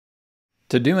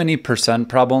To do any percent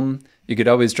problem, you could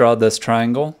always draw this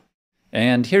triangle,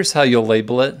 and here's how you'll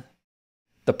label it.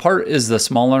 The part is the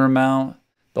smaller amount,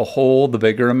 the whole the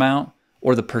bigger amount,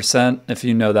 or the percent if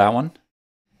you know that one.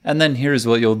 And then here's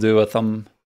what you'll do with them.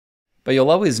 But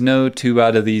you'll always know 2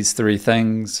 out of these 3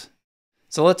 things.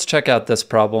 So let's check out this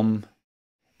problem.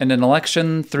 In an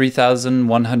election,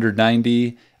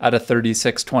 3,190 out of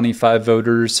 3,625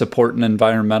 voters support an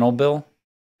environmental bill.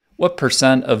 What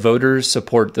percent of voters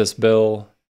support this bill?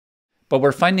 But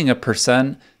we're finding a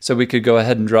percent, so we could go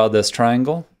ahead and draw this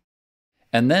triangle.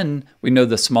 And then we know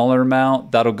the smaller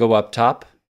amount, that'll go up top.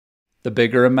 The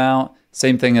bigger amount,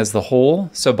 same thing as the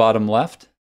whole, so bottom left.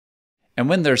 And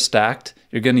when they're stacked,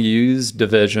 you're going to use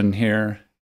division here.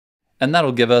 And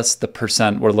that'll give us the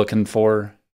percent we're looking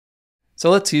for. So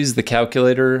let's use the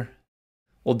calculator.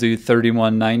 We'll do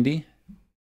 3190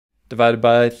 divided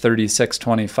by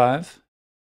 3625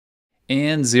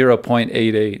 and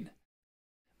 0.88.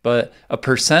 But a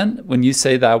percent, when you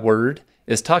say that word,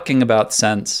 is talking about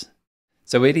cents.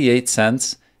 So 88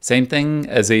 cents, same thing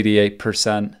as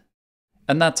 88%.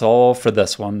 And that's all for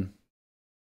this one.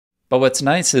 But what's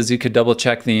nice is you could double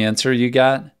check the answer you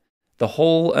got. The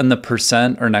whole and the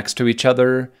percent are next to each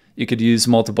other. You could use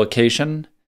multiplication.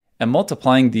 And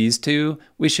multiplying these two,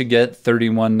 we should get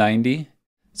 3190.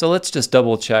 So let's just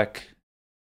double check.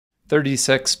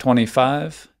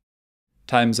 3625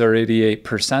 times our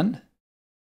 88%.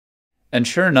 And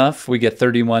sure enough, we get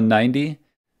 3190.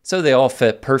 So they all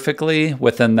fit perfectly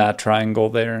within that triangle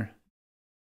there.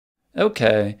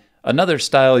 Okay, another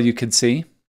style you could see.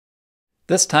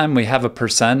 This time we have a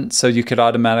percent, so you could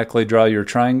automatically draw your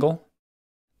triangle.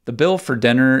 The bill for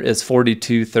dinner is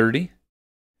 $42.30.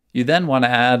 You then want to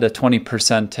add a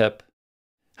 20% tip.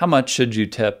 How much should you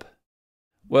tip?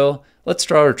 Well, let's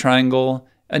draw our triangle,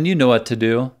 and you know what to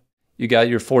do. You got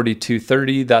your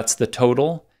 $42.30, that's the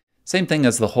total. Same thing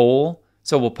as the whole,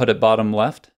 so we'll put it bottom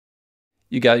left.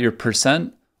 You got your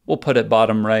percent, we'll put it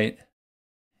bottom right.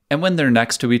 And when they're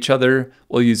next to each other,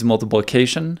 we'll use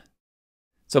multiplication.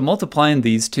 So multiplying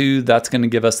these two, that's going to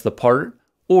give us the part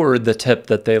or the tip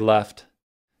that they left.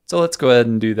 So let's go ahead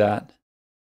and do that.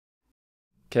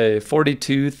 Okay,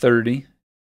 42.30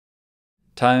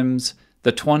 times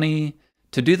the 20.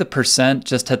 To do the percent,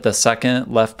 just hit the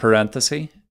second left parenthesis.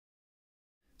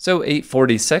 So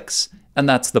 846, and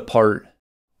that's the part,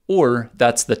 or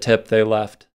that's the tip they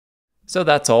left. So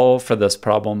that's all for this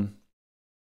problem.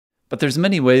 But there's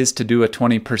many ways to do a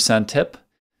 20% tip.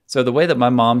 So the way that my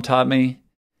mom taught me,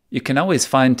 you can always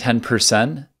find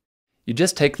 10%. You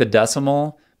just take the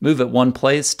decimal, move it one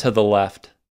place to the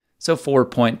left. So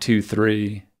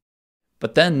 4.23.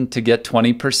 But then to get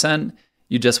 20%,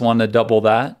 you just want to double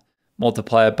that,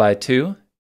 multiply it by 2.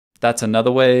 That's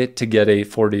another way to get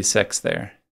 846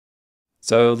 there.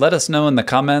 So let us know in the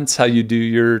comments how you do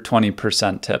your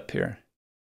 20% tip here.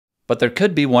 But there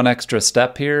could be one extra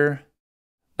step here.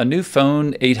 A new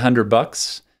phone,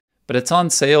 $800, but it's on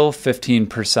sale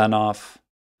 15% off.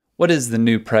 What is the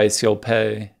new price you'll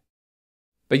pay?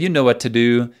 But you know what to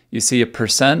do. You see a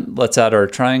percent, let's add our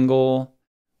triangle.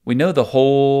 We know the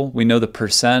whole, we know the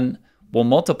percent. We'll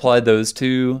multiply those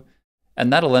two,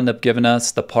 and that'll end up giving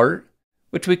us the part,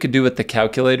 which we could do with the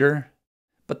calculator,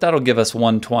 but that'll give us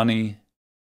 120.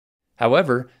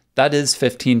 However, that is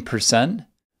 15%.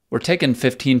 We're taking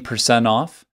 15%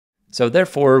 off, so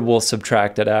therefore we'll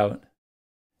subtract it out.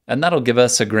 And that'll give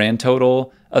us a grand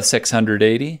total of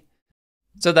 680.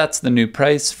 So that's the new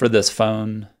price for this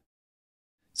phone.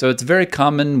 So it's very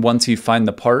common once you find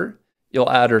the part, you'll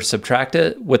add or subtract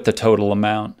it with the total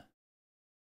amount.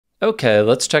 Okay,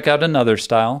 let's check out another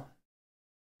style.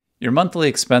 Your monthly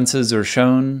expenses are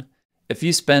shown. If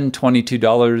you spend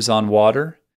 $22 on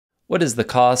water, what is the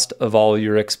cost of all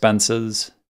your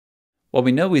expenses? Well,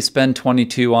 we know we spend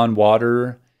 22 on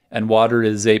water, and water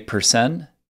is 8%.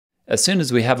 As soon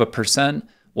as we have a percent,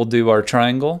 we'll do our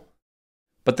triangle.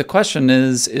 But the question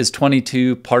is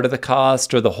 22 part of the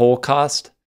cost or the whole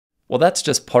cost? Well, that's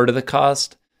just part of the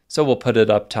cost, so we'll put it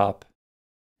up top.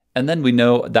 And then we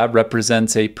know that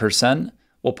represents 8%.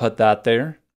 We'll put that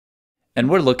there. And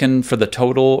we're looking for the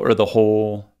total or the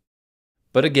whole.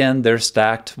 But again, they're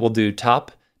stacked. We'll do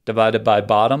top divided by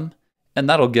bottom, and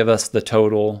that'll give us the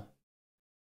total.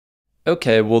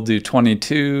 Okay, we'll do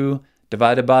 22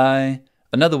 divided by,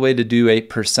 another way to do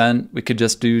 8%, we could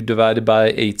just do divided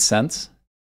by 8 cents.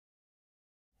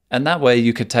 And that way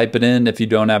you could type it in if you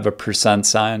don't have a percent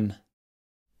sign.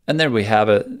 And there we have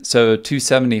it. So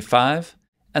 275,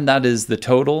 and that is the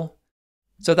total.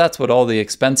 So that's what all the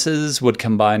expenses would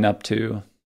combine up to.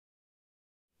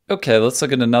 Okay, let's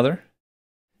look at another.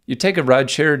 You take a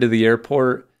ride share to the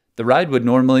airport. The ride would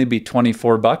normally be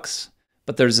 $24,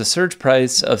 but there's a surge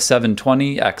price of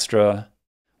 720 extra.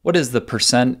 What is the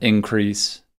percent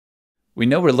increase? We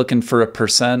know we're looking for a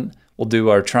percent. We'll do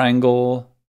our triangle.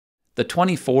 The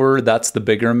 24, that's the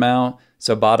bigger amount,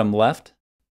 so bottom left.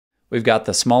 We've got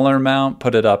the smaller amount,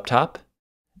 put it up top,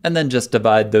 and then just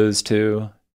divide those two.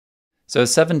 So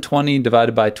 720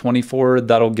 divided by 24,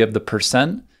 that'll give the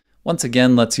percent. Once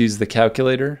again, let's use the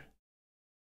calculator.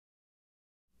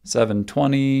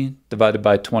 720 divided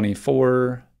by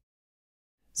 24,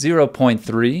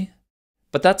 0.3,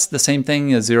 but that's the same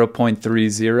thing as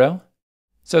 0.30,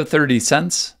 so 30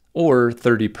 cents or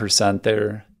 30%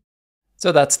 there.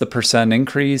 So that's the percent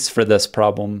increase for this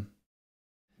problem.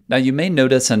 Now you may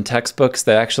notice in textbooks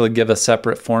they actually give a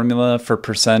separate formula for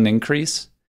percent increase.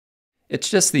 It's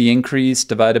just the increase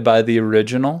divided by the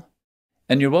original,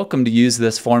 and you're welcome to use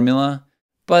this formula,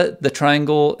 but the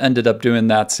triangle ended up doing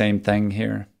that same thing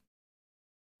here.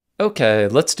 Okay,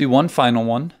 let's do one final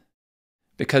one,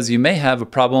 because you may have a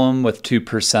problem with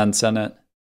 2% in it.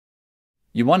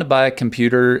 You want to buy a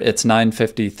computer, it's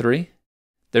 $953.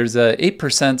 There's a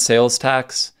 8% sales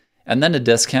tax, and then a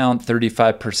discount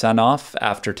 35% off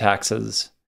after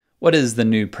taxes. What is the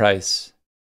new price?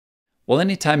 Well,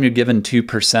 anytime you're given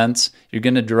 2%, you're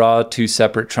going to draw two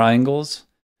separate triangles.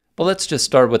 But let's just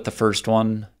start with the first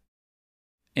one.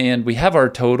 And we have our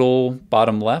total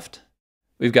bottom left.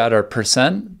 We've got our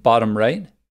percent bottom right.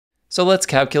 So let's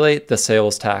calculate the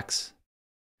sales tax.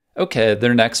 Okay,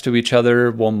 they're next to each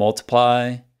other, we'll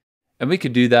multiply. And we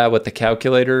could do that with the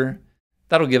calculator.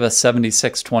 That'll give us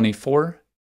 76.24.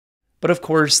 But of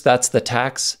course, that's the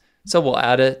tax, so we'll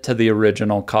add it to the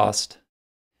original cost.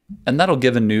 And that'll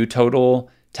give a new total,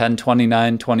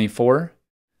 $1029.24.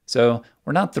 So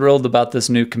we're not thrilled about this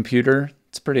new computer.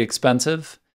 It's pretty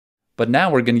expensive. But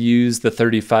now we're going to use the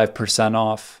 35%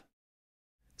 off.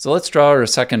 So let's draw our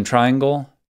second triangle.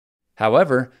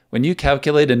 However, when you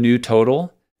calculate a new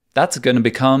total, that's going to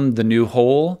become the new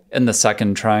hole in the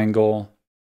second triangle.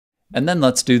 And then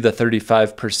let's do the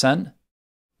 35%.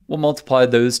 We'll multiply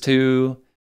those two,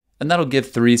 and that'll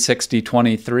give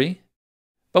 360.23.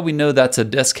 But we know that's a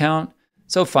discount,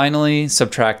 so finally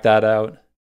subtract that out.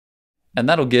 And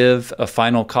that'll give a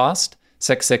final cost,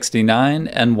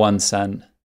 $669.01.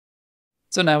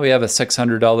 So now we have a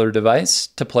 $600 device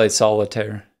to play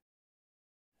solitaire.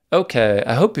 Okay,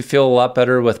 I hope you feel a lot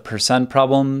better with percent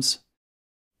problems.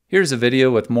 Here's a video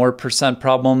with more percent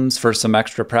problems for some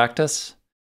extra practice.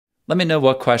 Let me know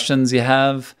what questions you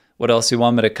have, what else you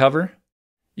want me to cover.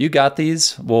 You got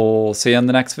these. We'll see you in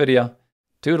the next video.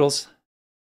 Toodles.